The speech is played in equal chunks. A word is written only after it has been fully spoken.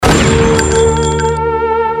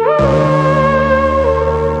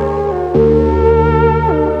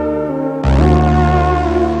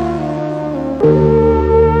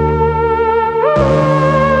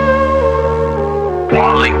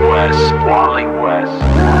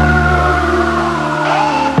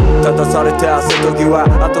出された瀬戸際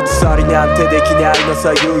後ずさりなんてできないの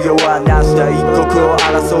さ猶予はなしだ一刻を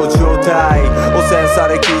争う状態汚染さ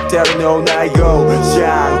れきってるの内容じ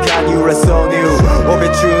ゃん Can you listen new オペ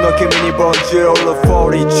中の君にボンジュール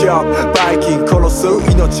40チョップバイキン殺す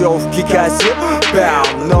命を吹き返すバ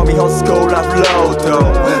ウン飲み干すコーラフロード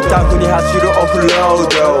タフに走るオフロー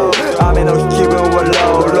ド雨の日気分は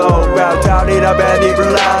ローローバウタリラベにブ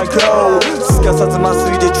ランコすかさず麻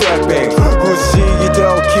酔でトラッピング不思議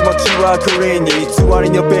と気持ちはクリーンに偽り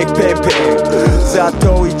のビッグピンピンざっ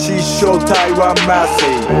と一生台湾マ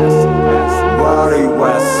シWhat it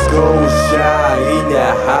was Scotia in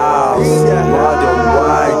the house What the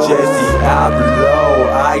white Jesse I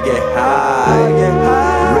blow I get high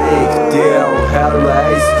Big deal hell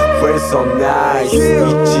race Feel so nice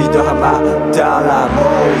一度ハマったらも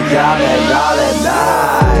うやめられな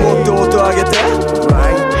いもっと音上げて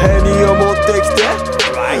ヘニを持ってきて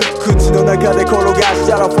口の中で転がし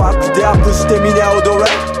たらファックでアップしてみんな踊れ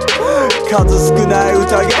数少ない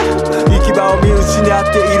宴行き場を見失っ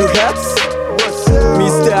ているはずミ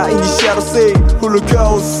スターイニシャル C フル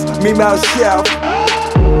コース見舞うシェフ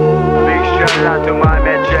Big shout out to my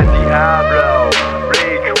man Jesse Abloh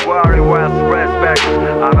Bleak Worry West Respect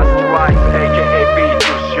I'm a Strize aka Beat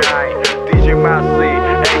to Shine DJ Massey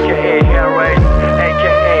aka Hair Race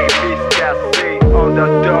aka Freestyle C on the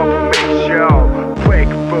top